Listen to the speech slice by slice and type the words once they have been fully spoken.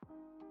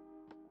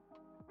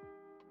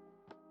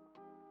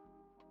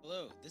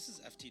Hello, this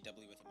is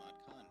FTW with Imad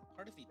Khan,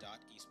 part of the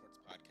Dot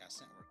Esports Podcast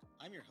Network.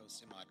 I'm your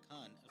host, Imad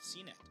Khan of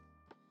CNET.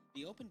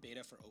 The open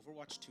beta for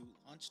Overwatch 2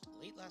 launched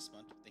late last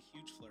month with a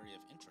huge flurry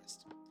of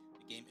interest.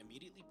 The game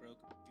immediately broke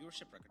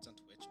viewership records on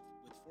Twitch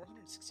with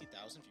 460,000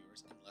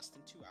 viewers in less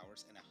than 2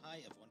 hours and a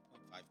high of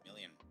 1.5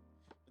 million.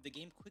 But the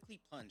game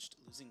quickly plunged,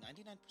 losing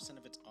 99%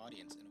 of its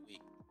audience in a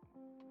week.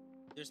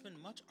 There's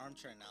been much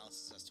armchair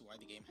analysis as to why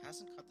the game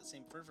hasn't caught the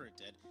same fervor it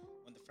did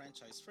when the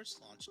franchise first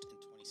launched in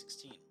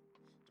 2016.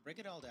 To break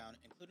it all down,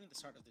 including the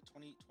start of the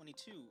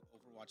 2022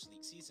 Overwatch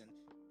League season,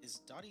 is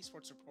Dot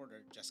Esports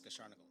reporter Jessica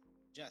Sharnagle.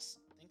 Jess,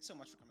 thanks so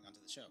much for coming onto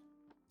the show.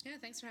 Yeah,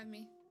 thanks for having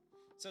me.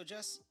 So,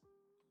 Jess,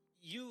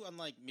 you,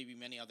 unlike maybe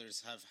many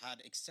others, have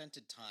had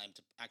extended time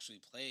to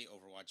actually play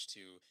Overwatch 2,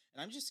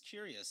 and I'm just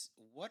curious,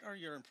 what are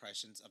your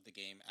impressions of the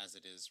game as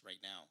it is right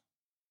now?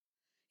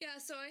 Yeah,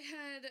 so I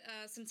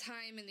had some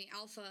time in the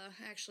alpha.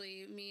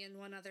 Actually, me and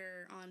one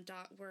other on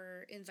Dot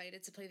were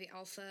invited to play the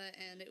alpha,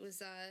 and it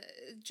was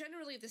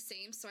generally the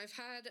same. So I've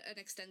had an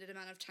extended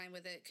amount of time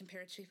with it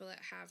compared to people that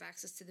have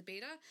access to the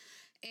beta.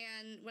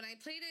 And when I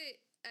played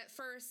it, at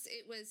first,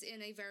 it was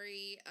in a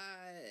very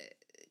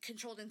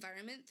controlled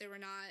environment. There were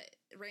not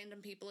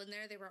random people in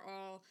there. They were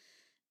all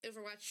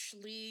Overwatch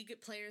League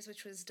players,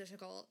 which was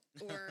difficult,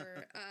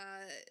 or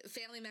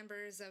family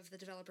members of the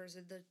developers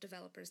or the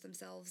developers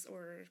themselves,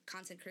 or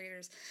content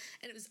creators.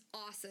 And it was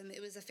awesome. It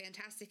was a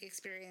fantastic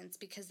experience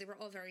because they were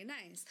all very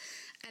nice.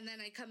 And then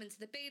I come into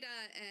the beta,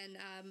 and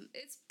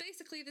it's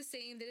basically the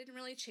same. They didn't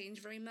really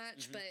change very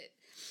much, but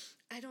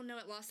I don't know,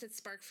 it lost its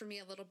spark for me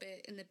a little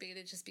bit in the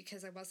beta just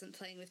because I wasn't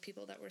playing with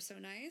people that were so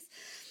nice.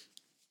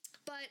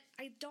 But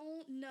I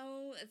don't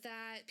know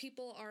that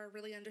people are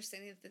really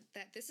understanding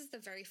that this is the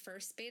very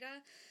first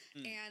beta,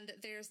 and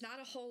there's not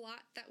a whole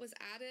lot that was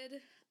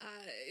added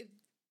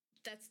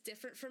that's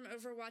different from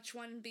Overwatch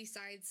 1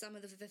 besides some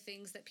of the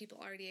things that people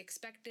already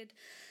expected,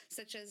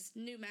 such as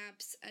new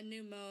maps, a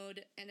new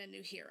mode, and a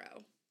new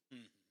hero.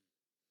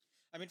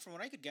 I mean, from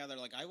what I could gather,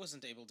 I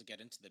wasn't able to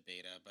get into the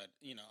beta, but,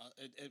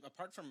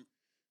 apart from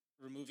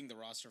removing the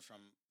roster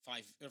from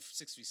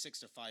 6v6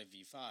 to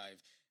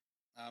 5v5,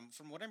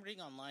 from what I'm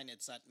reading online,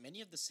 it's that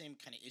many of the same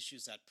kind of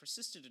issues that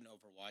persisted in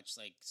Overwatch,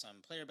 like some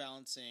player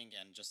balancing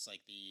and just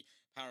the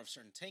power of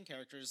certain tank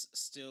characters,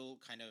 still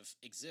kind of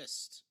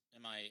exist.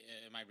 Am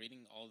I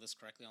reading all of this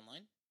correctly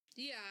online?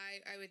 Yeah,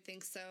 I would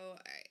think so.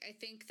 I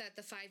think that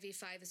the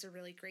 5v5 is a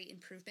really great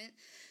improvement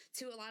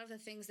to a lot of the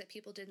things that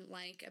people didn't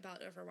like about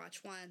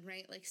Overwatch 1,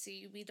 right?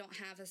 We don't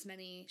have as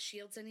many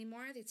shields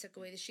anymore. They took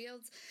away the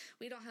shields.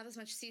 We don't have as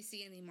much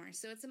CC anymore.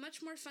 So it's a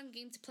much more fun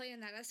game to play in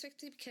that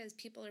aspect because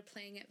people are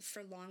playing it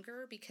for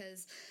longer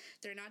because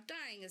they're not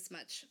dying as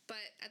much. But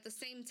at the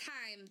same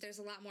time, there's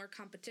a lot more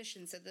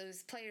competition. So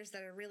those players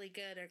that are really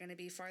good are going to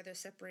be farther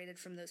separated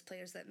from those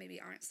players that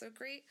maybe aren't so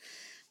great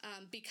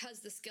because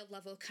the skill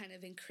level kind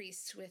of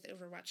increased with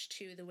Overwatch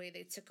 2, the way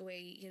they took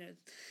away,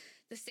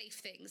 the safe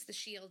things, the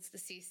shields, the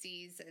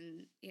CCs,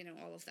 and,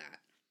 all of that.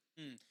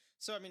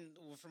 So, I mean,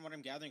 from what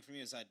I'm gathering from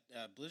you is that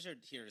Blizzard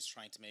here is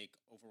trying to make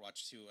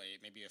Overwatch 2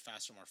 maybe a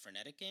faster, more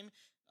frenetic game.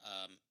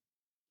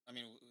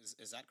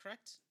 Is that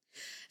correct?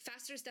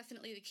 Faster is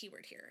definitely the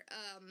keyword here.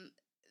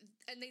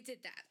 And they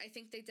did that. I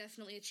think they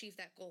definitely achieved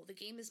that goal. The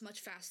game is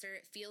much faster.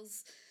 It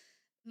feels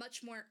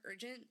much more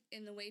urgent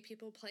in the way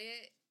people play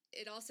it.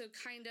 It also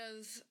kind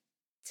of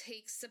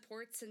takes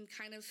supports and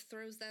kind of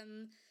throws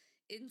them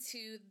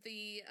into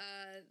the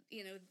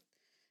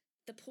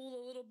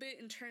pool a little bit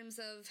in terms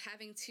of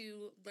having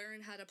to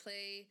learn how to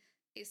play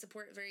a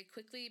support very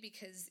quickly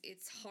because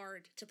it's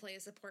hard to play a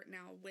support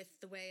now with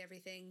the way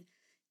everything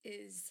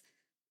is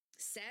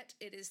set.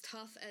 It is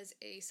tough as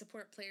a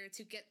support player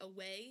to get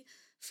away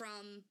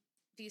from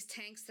these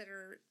tanks that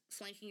are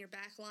flanking your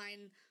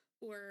backline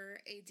or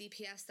a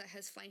DPS that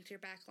has flanked your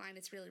backline.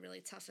 It's really,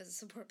 really tough as a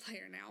support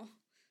player now.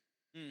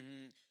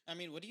 Mm-hmm. I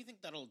mean, what do you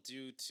think that'll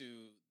do to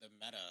the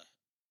meta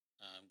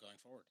going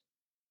forward?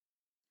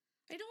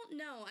 I don't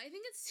know. I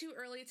think it's too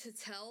early to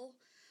tell.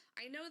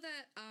 I know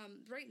that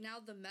right now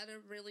the meta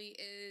really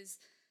is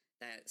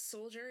that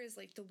Soldier is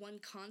the one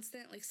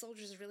constant.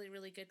 Soldier's really,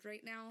 really good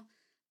right now.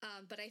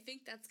 But I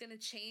think that's going to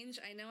change.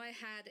 I know I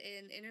had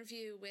an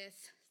interview with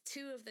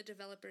two of the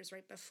developers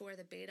right before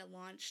the beta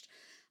launched.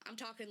 I'm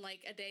talking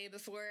a day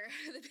before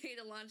the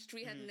beta launched.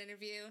 We had an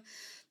interview.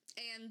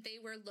 And they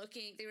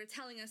were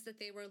telling us that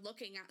they were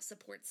looking at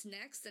supports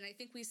next. And I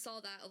think we saw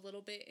that a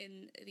little bit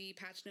in the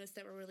patch notes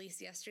that were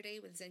released yesterday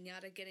with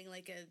Zenyatta getting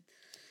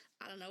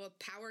a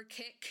power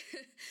kick.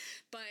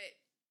 But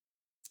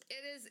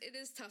it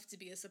is tough to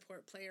be a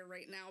support player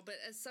right now. But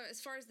as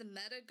far as the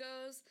meta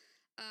goes,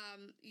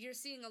 you're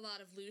seeing a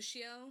lot of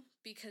Lucio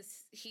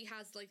because he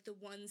has the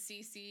one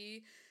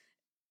CC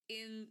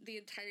in the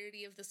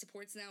entirety of the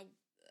supports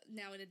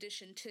now in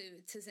addition to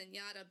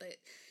Zenyatta, but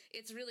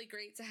it's really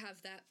great to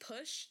have that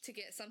push to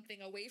get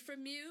something away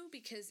from you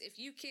because if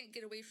you can't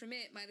get away from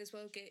it, might as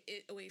well get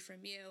it away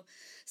from you.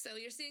 So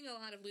you're seeing a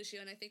lot of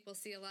Lucio, and I think we'll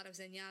see a lot of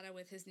Zenyatta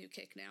with his new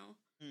kick now.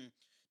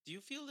 Do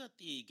you feel that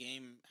the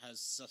game has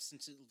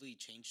substantively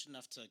changed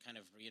enough to kind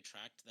of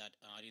reattract that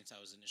audience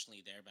that was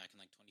initially there back in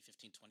like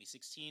 2015,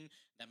 2016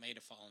 that may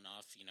have fallen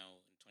off, in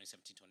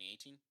 2017,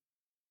 2018?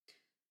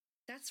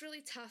 That's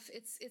really tough.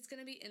 It's going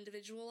to be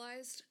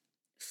individualized.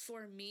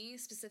 For me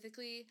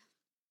specifically,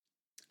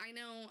 I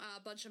know a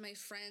bunch of my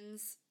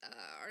friends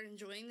are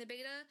enjoying the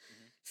beta.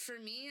 Hmm. For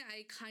me,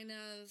 I kind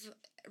of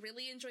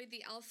really enjoyed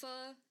the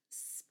alpha,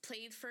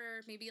 played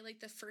for maybe like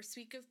the first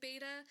week of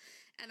beta,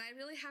 and I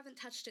really haven't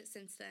touched it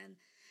since then.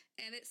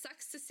 And it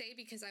sucks to say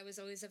because I was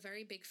always a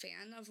very big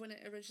fan of when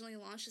it originally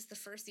launched. It's the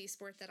first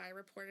esport that I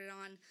reported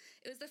on.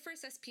 It was the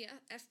first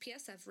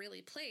FPS I've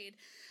really played.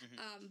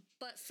 Hmm.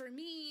 But for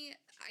me,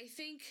 I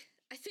think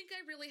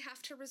I really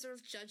have to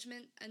reserve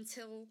judgment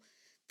until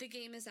the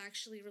game is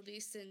actually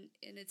released in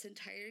its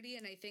entirety,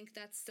 and I think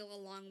that's still a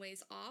long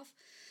ways off.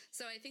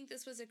 So I think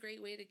this was a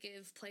great way to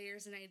give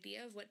players an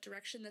idea of what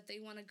direction that they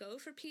want to go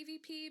for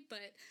PvP,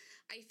 but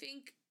I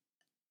think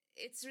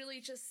it's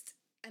really just,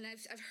 and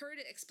I've heard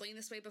it explained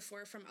this way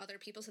before from other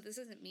people, so this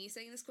isn't me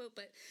saying this quote,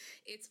 but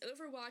it's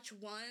Overwatch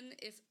 1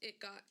 if it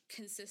got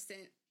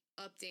consistent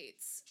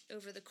updates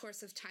over the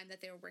course of time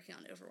that they were working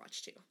on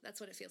Overwatch 2.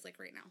 That's what it feels like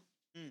right now.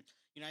 Mm.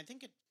 I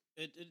think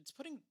it's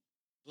putting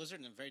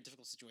Blizzard in a very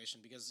difficult situation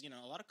because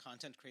a lot of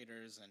content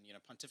creators and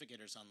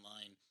pontificators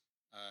online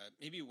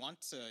maybe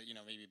want to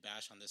maybe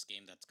bash on this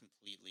game that's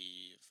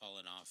completely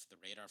fallen off the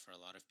radar for a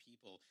lot of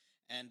people,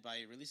 and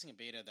by releasing a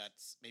beta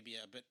that's maybe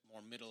a bit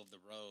more middle of the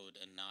road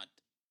and not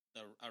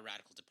a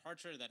radical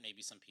departure that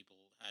maybe some people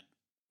had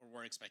or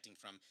were expecting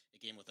from a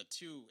game with a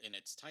 2 in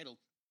its title,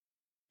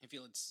 I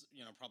feel it's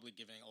probably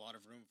giving a lot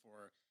of room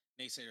for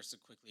naysayers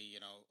to quickly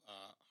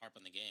harp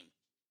on the game.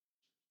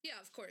 Yeah,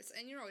 of course,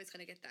 and you're always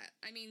going to get that.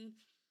 I mean,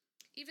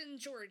 even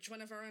George,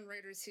 one of our own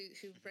writers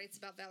who writes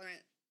about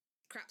Valorant,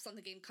 craps on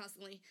the game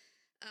constantly.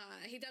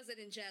 He does it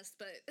in jest,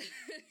 but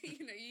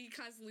you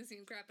constantly see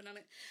him crapping on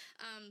it.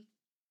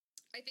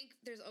 I think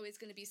there's always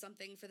going to be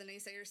something for the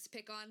naysayers to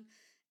pick on,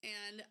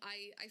 and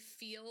I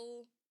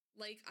feel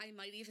like I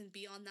might even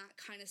be on that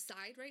kind of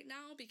side right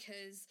now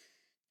because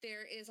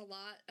there is a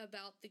lot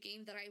about the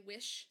game that I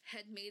wish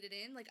had made it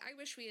in. Like, I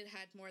wish we had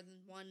had more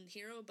than one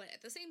hero, but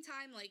at the same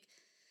time, like,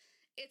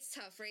 it's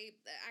tough, right?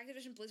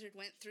 Activision Blizzard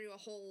went through a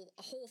whole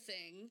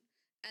thing,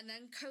 and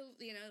then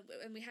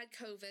and we had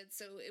COVID,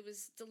 so it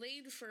was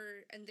delayed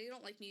for. And they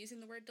don't like me using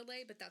the word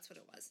delay, but that's what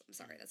it was. I'm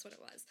sorry, that's what it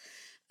was.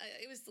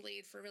 It was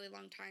delayed for a really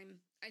long time.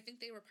 I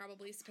think they were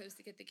probably supposed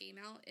to get the game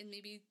out in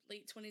maybe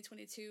late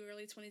 2022,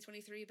 early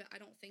 2023, but I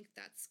don't think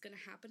that's going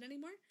to happen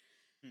anymore.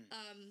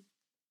 Hmm.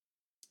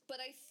 But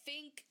I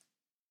think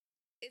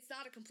it's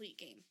not a complete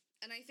game,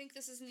 and I think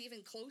this isn't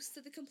even close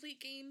to the complete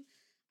game.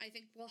 I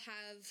think we'll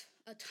have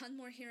a ton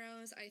more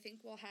heroes. I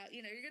think we'll have,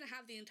 you're going to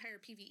have the entire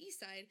PvE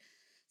side.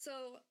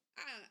 So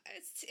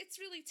it's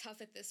really tough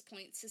at this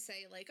point to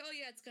say, like, oh,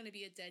 yeah, it's going to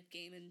be a dead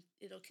game and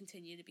it'll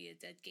continue to be a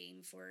dead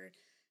game for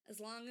as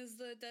long as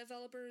the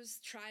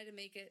developers try to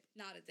make it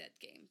not a dead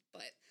game.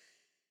 But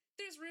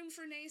there's room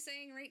for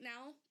naysaying right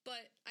now.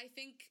 But I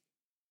think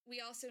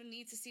we also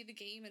need to see the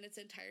game in its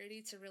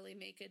entirety to really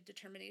make a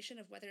determination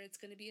of whether it's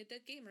going to be a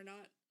dead game or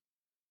not.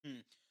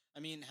 Hmm. I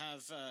mean,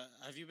 have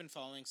you been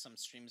following some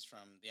streams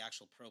from the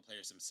actual pro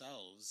players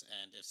themselves?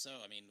 And if so,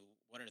 I mean,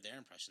 what are their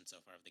impressions so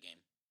far of the game?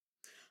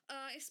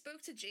 I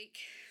spoke to Jake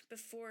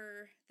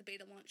before the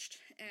beta launched,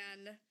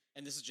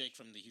 and this is Jake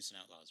from the Houston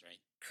Outlaws, right?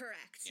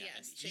 Correct. Yeah,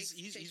 yes,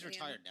 he's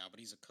retired now, but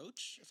he's a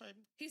coach.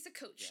 He's a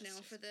coach yes, now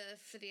yes.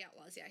 for the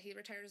Outlaws. Yeah, he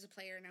retired as a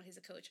player. Now he's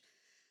a coach.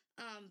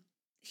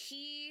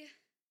 He,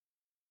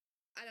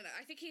 I don't know.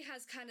 I think he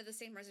has kind of the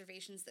same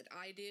reservations that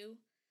I do.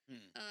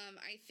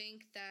 I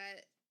think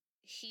that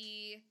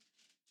he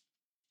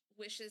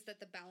wishes that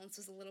the balance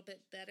was a little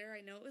bit better.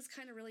 I know it was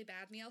kind of really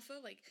bad in the alpha.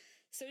 Like,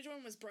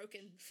 Sojourn was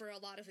broken for a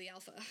lot of the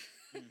alpha.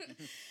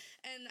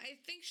 And I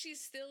think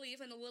she's still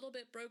even a little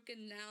bit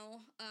broken now.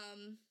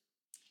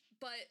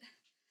 But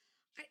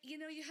you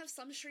have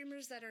some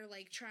streamers that are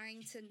like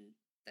trying to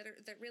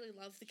that really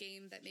love the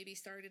game, that maybe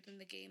started in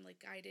the game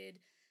like I did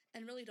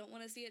and really don't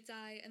want to see it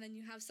die. And then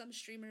you have some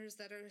streamers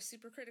that are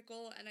super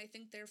critical, and I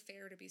think they're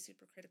fair to be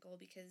super critical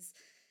because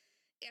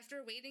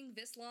after waiting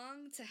this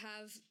long to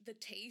have the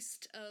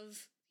taste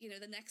of,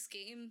 the next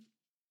game,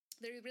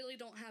 they really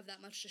don't have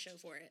that much to show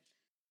for it.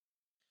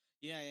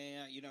 Yeah.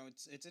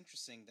 It's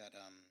interesting that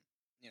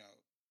you know,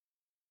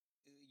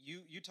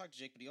 you talked to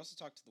Jake, but he also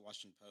talked to the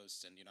Washington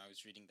Post, and I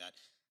was reading that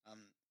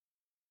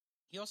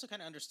he also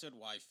kind of understood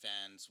why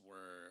fans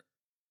were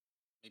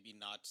maybe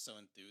not so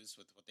enthused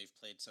with what they've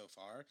played so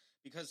far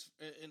because,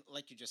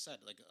 like you just said,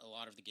 like a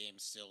lot of the game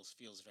still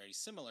feels very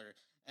similar,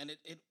 and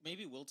it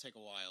maybe will take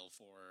a while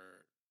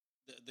for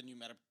the new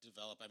meta to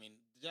develop. I mean,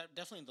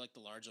 definitely like the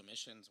large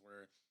omissions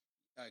where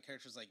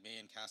characters like Mei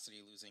and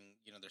Cassidy losing,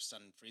 their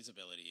stun and freeze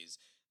abilities.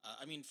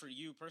 I mean, for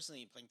you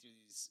personally, playing through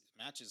these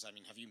matches, I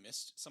mean, have you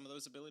missed some of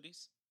those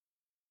abilities?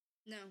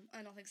 No,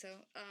 I don't think so.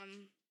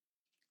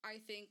 I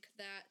think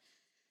that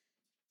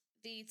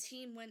the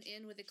team went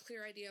in with a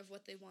clear idea of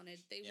what they wanted.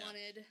 They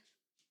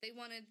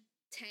wanted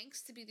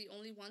tanks to be the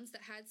only ones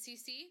that had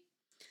CC.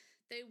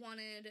 They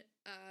wanted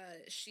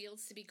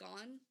shields to be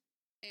gone,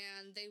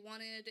 and they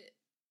wanted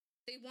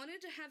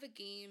to have a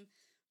game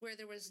where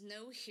there was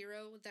no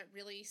hero that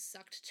really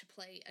sucked to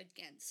play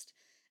against.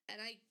 And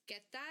I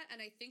get that,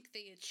 and I think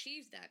they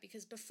achieved that,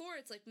 because before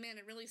it's like, man,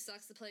 it really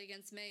sucks to play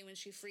against Mei when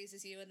she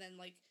freezes you and then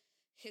like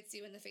hits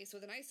you in the face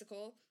with an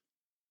icicle.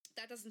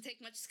 That doesn't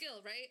take much skill,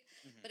 right?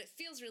 Mm-hmm. But it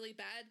feels really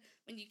bad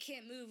when you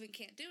can't move and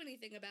can't do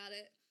anything about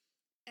it,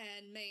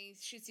 and Mei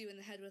shoots you in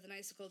the head with an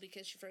icicle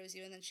because she froze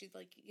you, and then she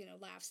like, you know,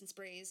 laughs and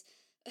sprays.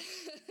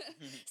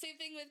 Same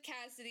thing with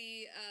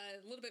Cassidy,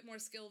 a little bit more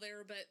skill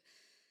there, but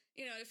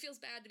you know, it feels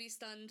bad to be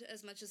stunned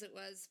as much as it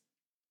was.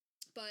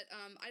 But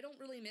I don't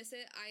really miss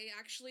it. I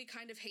actually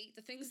kind of hate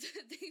the things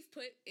that they've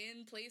put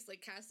in place, like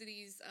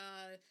Cassidy's,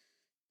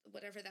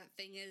 whatever that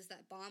thing is,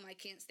 that bomb. I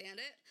can't stand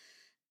it.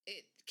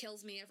 It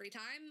kills me every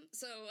time.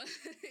 So,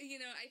 you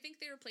know, I think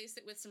they replaced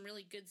it with some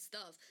really good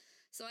stuff.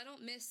 So I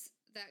don't miss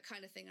that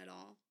kind of thing at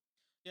all.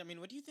 Yeah, I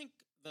mean, what do you think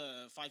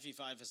the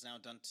 5v5 has now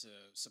done to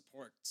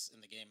supports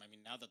in the game? I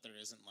mean, now that there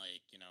isn't,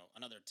 like, you know,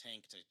 another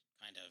tank to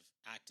kind of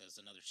act as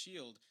another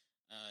shield,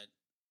 it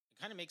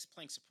kind of makes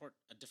playing support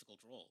a difficult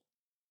role.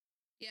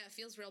 Yeah, it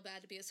feels real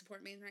bad to be a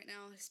support main right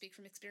now. I speak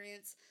from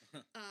experience.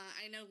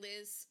 I know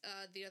Liz,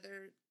 the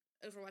other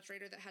Overwatch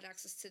raider that had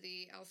access to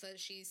the alpha,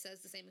 she says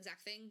the same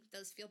exact thing. It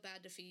does feel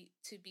bad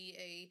to be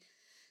a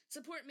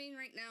support main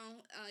right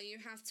now. You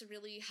have to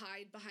really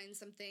hide behind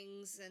some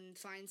things and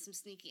find some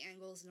sneaky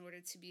angles in order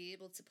to be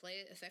able to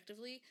play it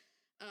effectively.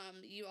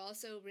 You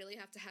also really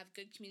have to have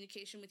good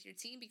communication with your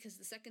team, because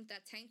the second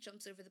that tank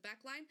jumps over the back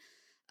line,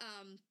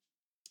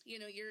 you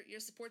know, your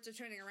supports are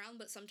turning around,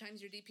 but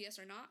sometimes your DPS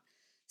are not.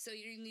 So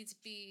you need to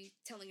be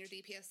telling your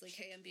DPS, like,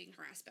 hey, I'm being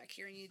harassed back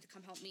here, and you need to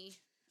come help me,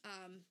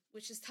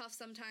 which is tough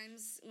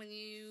sometimes when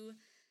you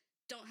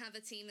don't have a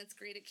team that's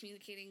great at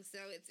communicating. So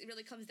it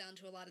really comes down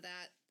to a lot of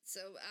that. So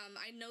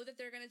I know that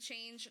they're going to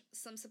change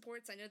some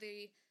supports. I know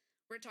they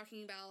were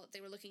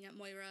looking at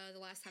Moira the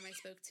last time I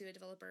spoke to a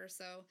developer.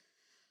 So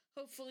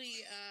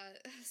hopefully,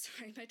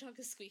 sorry, my dog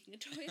is squeaking a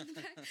toy in the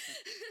back.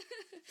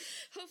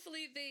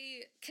 Hopefully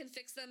they can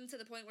fix them to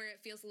the point where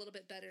it feels a little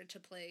bit better to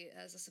play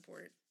as a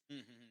support.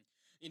 Mm-hmm.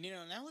 And, you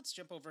know, now let's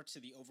jump over to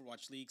the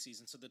Overwatch League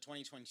season. So the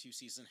 2022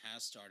 season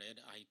has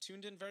started. I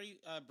tuned in very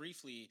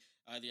briefly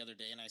the other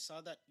day, and I saw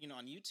that, you know,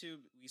 on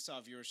YouTube, we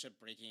saw viewership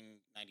breaking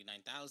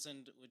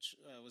 99,000, which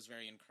was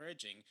very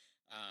encouraging.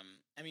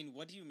 I mean,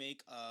 what do you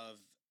make of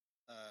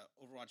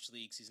Overwatch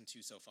League Season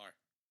 2 so far?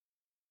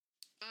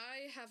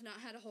 I have not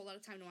had a whole lot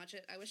of time to watch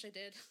it. I wish I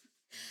did.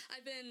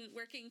 I've been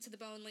working to the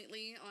bone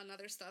lately on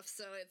other stuff,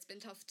 so it's been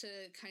tough to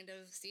kind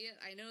of see it.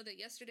 I know that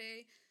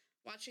yesterday,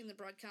 watching the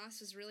broadcast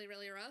was really,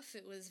 really rough.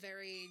 It was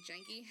very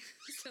janky.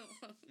 So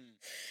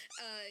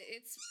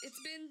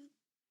it's been,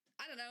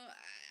 I don't know,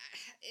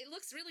 it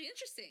looks really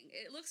interesting.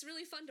 It looks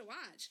really fun to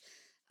watch.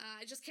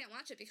 I just can't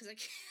watch it because I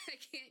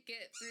can't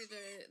get through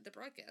the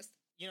broadcast.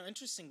 You know,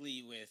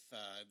 interestingly, with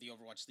the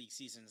Overwatch League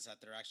seasons,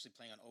 that they're actually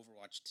playing on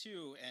Overwatch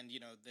 2, and you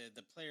know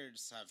the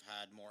players have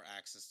had more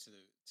access to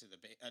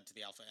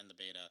the alpha and the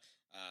beta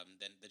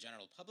than the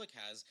general public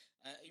has.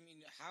 I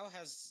mean, how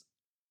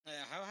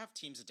have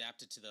teams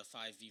adapted to the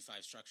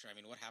 5v5 structure? I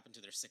mean, what happened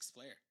to their sixth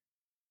player?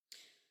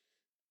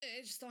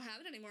 I just don't have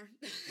it anymore.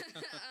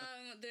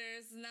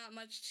 There's not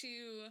much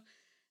to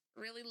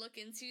really look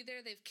into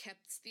there. They've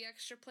kept the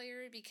extra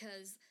player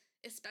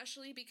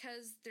especially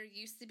because there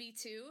used to be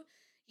two.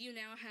 You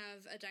now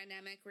have a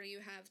dynamic where you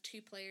have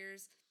two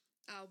players.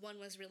 One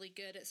was really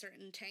good at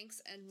certain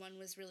tanks, and one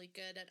was really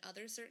good at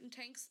other certain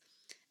tanks.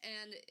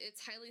 And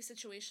it's highly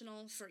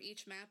situational for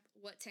each map,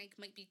 what tank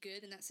might be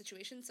good in that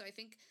situation. So I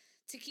think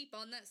to keep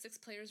on that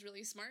sixth player is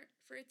really smart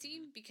for a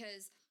team,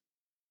 because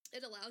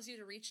it allows you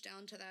to reach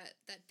down to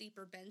that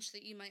deeper bench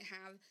that you might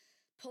have,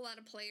 pull out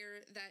a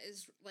player that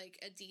is like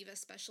a D.Va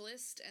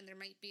specialist, and there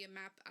might be a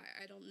map.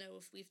 I don't know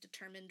if we've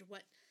determined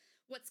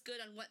what's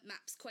good on what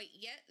maps quite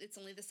yet. It's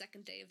only the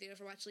second day of the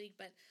Overwatch League,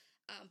 but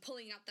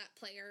pulling out that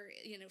player,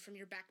 you know, from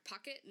your back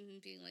pocket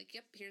and being like,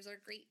 yep, here's our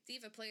great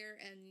D.Va player,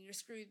 and you're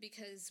screwed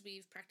because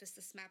we've practiced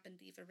this map and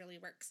D.Va really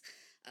works.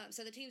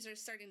 So the teams are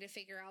starting to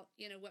figure out,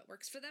 you know, what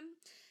works for them,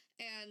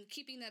 and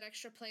keeping that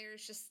extra player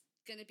is just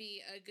going to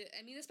be a good,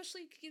 I mean,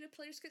 especially, you know,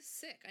 players get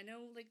sick. I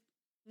know, like,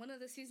 one of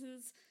the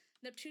seasons,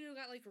 Neptuno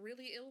got, like,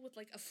 really ill with,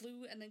 like, a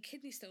flu and then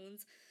kidney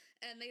stones,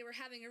 and they were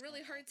having a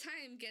really hard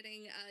time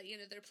getting, you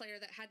know, their player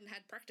that hadn't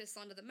had practice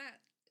onto the mat,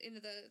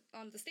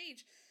 on the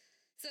stage.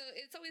 So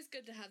it's always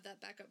good to have that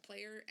backup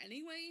player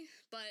anyway,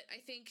 but I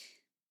think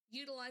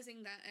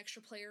utilizing that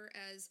extra player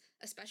as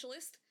a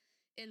specialist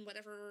in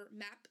whatever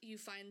map you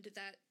find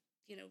that,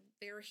 you know,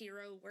 their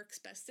hero works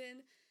best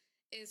in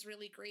is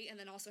really great, and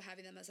then also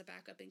having them as a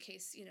backup in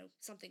case, you know,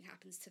 something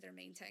happens to their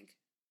main tank.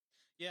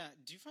 Yeah,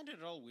 do you find it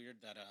at all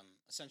weird that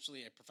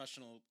essentially a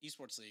professional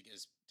esports league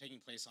is taking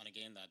place on a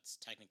game that's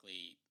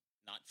technically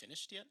not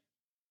finished yet?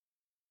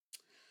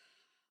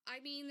 I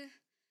mean,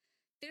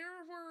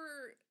 there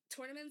were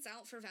tournaments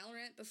out for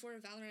Valorant before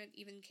Valorant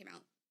even came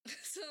out.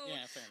 So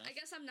yeah, fair enough. I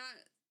guess I'm not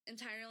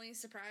entirely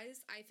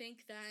surprised. I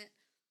think that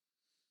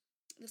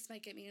this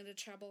might get me into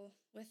trouble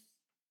with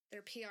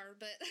their PR,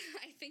 but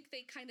I think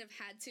they kind of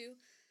had to,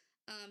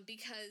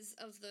 because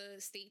of the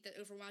state that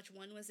Overwatch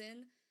 1 was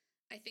in.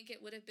 I think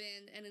it would have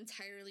been an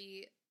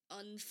entirely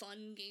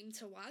unfun game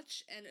to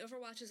watch, and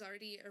Overwatch is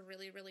already a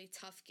really, really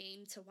tough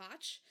game to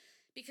watch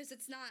because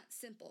it's not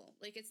simple.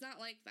 Like, it's not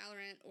like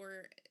Valorant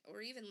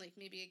or even like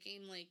maybe a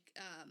game like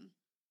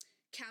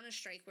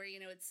Counter-Strike, where, you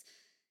know, it's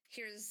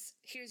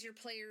here's your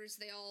players,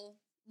 they all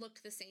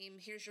look the same.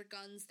 Here's your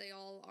guns, they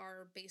all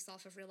are based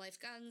off of real life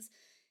guns.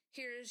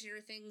 Here's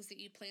your things that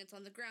you plant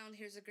on the ground.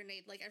 Here's a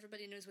grenade. Like,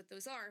 everybody knows what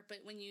those are. But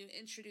when you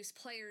introduce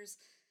players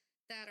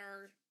that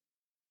are,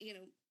 you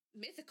know,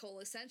 mythical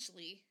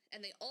essentially,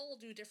 and they all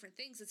do different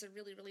things, it's a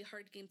really, really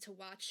hard game to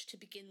watch to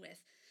begin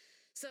with.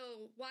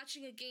 So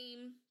watching a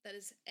game that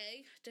is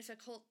A,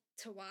 difficult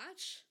to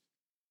watch,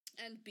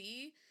 and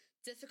B,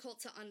 difficult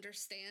to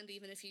understand,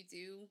 even if you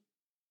do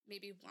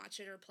maybe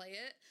watch it or play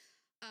it,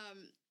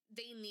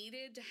 they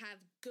needed to have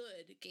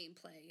good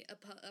gameplay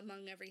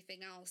among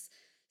everything else.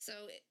 So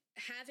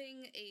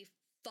having a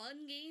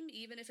fun game,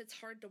 even if it's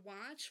hard to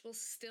watch, will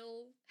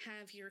still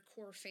have your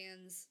core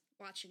fans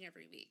watching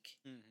every week.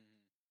 Mm-hmm.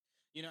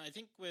 You know, I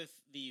think with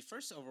the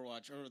first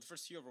Overwatch, or the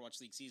first few Overwatch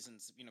League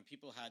seasons, you know,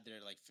 people had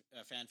their like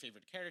fan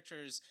favorite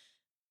characters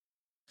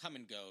come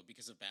and go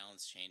because of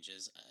balance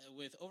changes.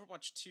 With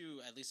Overwatch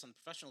 2, at least on the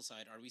professional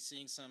side, are we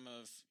seeing some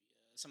of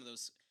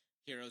those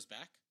heroes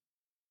back?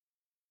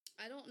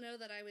 I don't know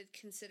that I would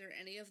consider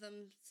any of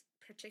them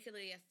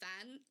particularly a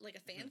fan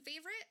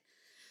favorite.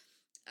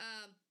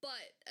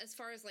 But as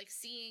far as like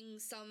seeing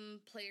some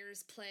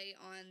players play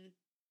on,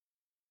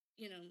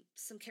 you know,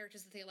 some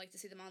characters that they like to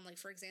see them on, like,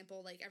 for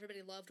example, like,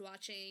 everybody loved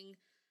watching,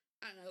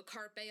 I don't know,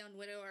 Carpe on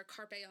Widow, or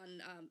Carpe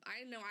on,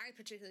 I know I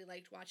particularly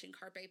liked watching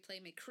Carpe play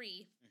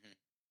McCree.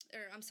 Mm-hmm.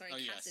 Or, I'm sorry,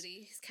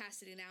 Cassidy. Yes. He's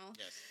Cassidy now.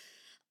 Yes.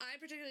 I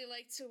particularly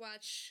liked to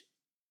watch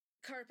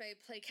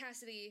Carpe play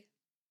Cassidy,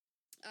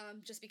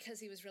 just because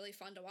he was really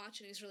fun to watch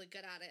and he was really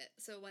good at it.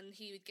 So when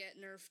he would get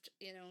nerfed,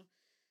 you know,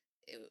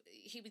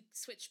 he would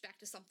switch back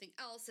to something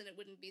else and it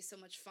wouldn't be so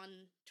much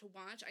fun to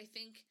watch. I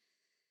think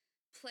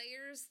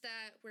players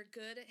that were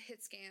good at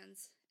hit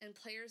scans and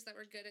players that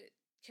were good at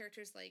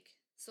characters like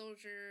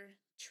Soldier,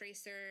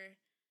 Tracer,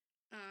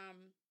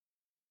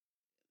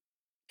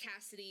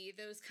 Cassidy,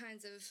 those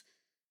kinds of,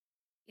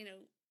 you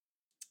know,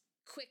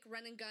 quick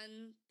run and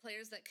gun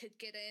players that could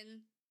get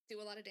in,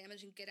 do a lot of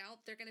damage and get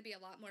out, they're going to be a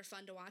lot more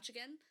fun to watch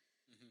again.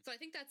 Mm-hmm. So I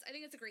think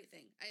it's a great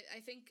thing. I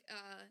think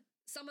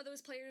some of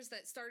those players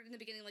that started in the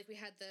beginning, like we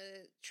had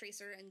the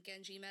Tracer and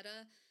Genji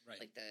meta, right,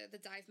 like the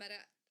dive meta,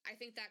 I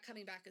think that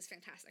coming back is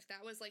fantastic.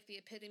 That was like the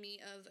epitome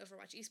of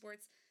Overwatch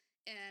esports,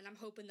 and I'm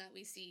hoping that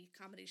we see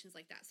combinations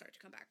like that start to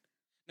come back.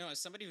 No, as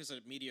somebody who's a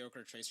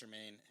mediocre Tracer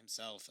main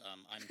himself,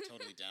 I'm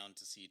totally down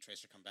to see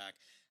Tracer come back.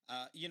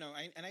 You know,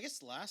 I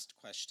guess last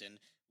question,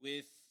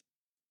 with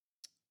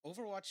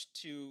Overwatch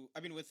 2, I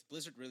mean, with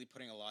Blizzard really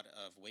putting a lot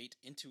of weight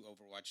into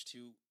Overwatch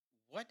 2,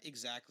 what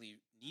exactly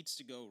needs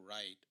to go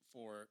right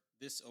for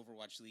this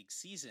Overwatch League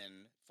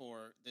season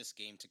for this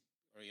game to,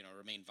 or, you know,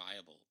 remain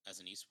viable as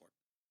an esport?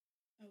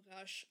 Oh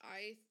gosh,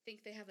 I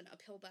think they have an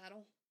uphill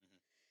battle. Mm-hmm.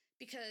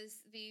 Because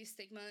the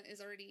stigma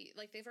is already,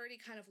 like, they've already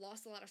kind of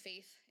lost a lot of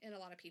faith in a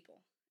lot of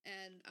people.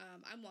 And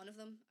I'm one of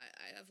them.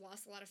 I've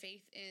lost a lot of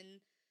faith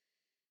in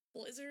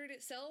Blizzard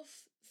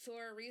itself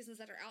for reasons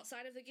that are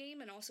outside of the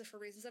game and also for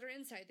reasons that are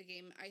inside the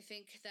game. I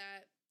think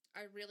that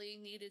I really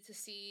needed to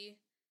see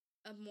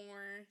a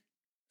more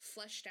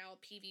fleshed out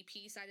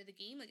PvP side of the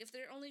game. Like, if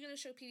they're only going to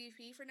show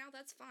PvP for now,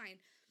 that's fine.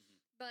 Mm-hmm.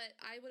 But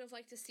I would have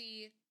liked to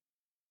see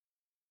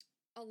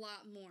a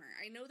lot more.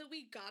 I know that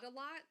we got a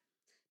lot,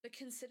 but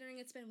considering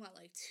it's been, what,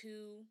 like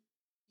 2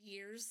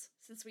 years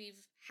since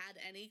we've had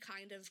any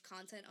kind of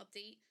content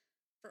update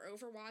for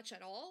Overwatch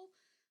at all,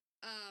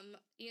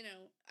 you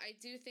know, I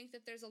do think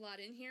that there's a lot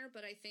in here,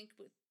 but I think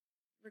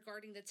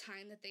regarding the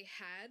time that they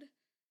had,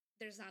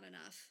 there's not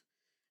enough.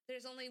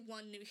 There's only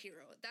one new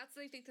hero. That's,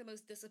 I think, the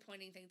most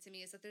disappointing thing to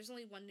me, is that there's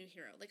only one new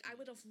hero. Like, I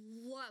would have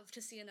loved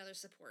to see another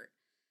support.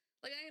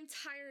 Like, I am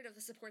tired of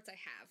the supports I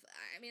have.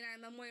 I mean,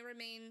 I'm a Moira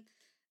main,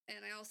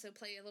 and I also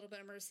play a little bit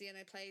of Mercy, and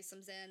I play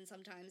some Zen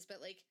sometimes, but,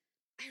 like,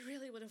 I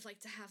really would have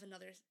liked to have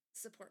another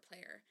support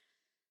player.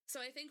 So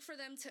I think for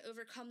them to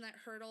overcome that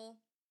hurdle,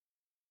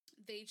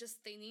 they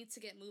need to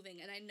get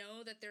moving. And I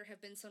know that there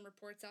have been some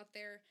reports out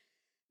there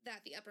that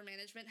the upper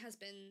management has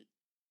been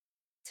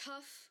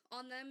tough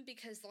on them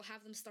because they'll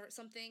have them start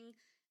something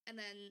and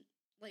then,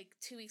 like,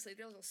 2 weeks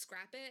later they'll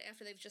scrap it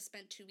after they've just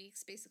spent 2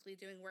 weeks basically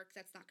doing work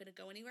that's not going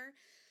to go anywhere.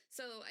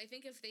 So I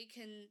think if they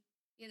can,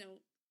 you know,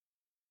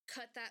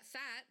 cut that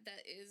fat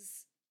that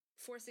is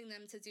forcing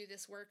them to do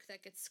this work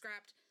that gets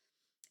scrapped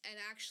and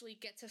actually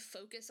get to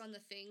focus on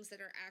the things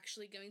that are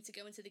actually going to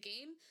go into the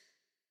game,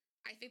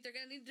 I think they're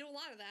going to need to do a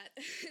lot of that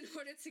in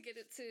order to get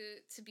it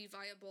to be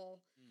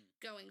viable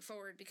going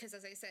forward. Because,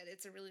 as I said,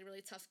 it's a really,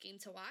 really tough game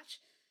to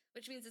watch,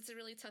 which means it's a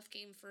really tough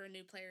game for a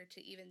new player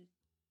to even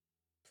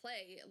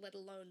play, let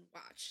alone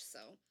watch.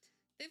 So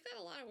they've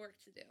got a lot of work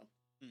to do.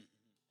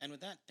 Mm-hmm. And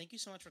with that, thank you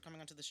so much for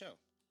coming onto the show.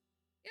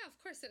 Yeah, of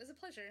course. It was a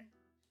pleasure.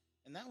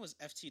 And that was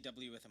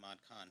FTW with Ahmad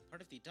Khan,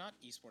 part of the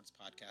Esports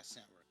Podcast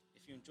Network.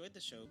 If you enjoyed the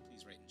show,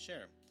 please rate and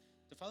share.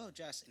 To follow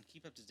Jess and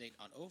keep up to date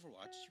on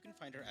Overwatch, you can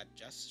find her at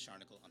Jess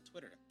Sharnacle on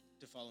Twitter.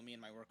 To follow me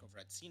and my work over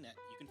at CNET,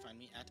 you can find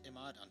me at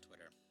Imad on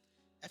Twitter.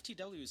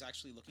 FTW is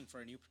actually looking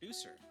for a new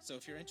producer, so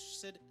if you're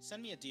interested,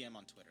 send me a DM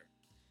on Twitter.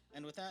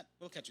 And with that,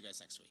 we'll catch you guys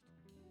next week.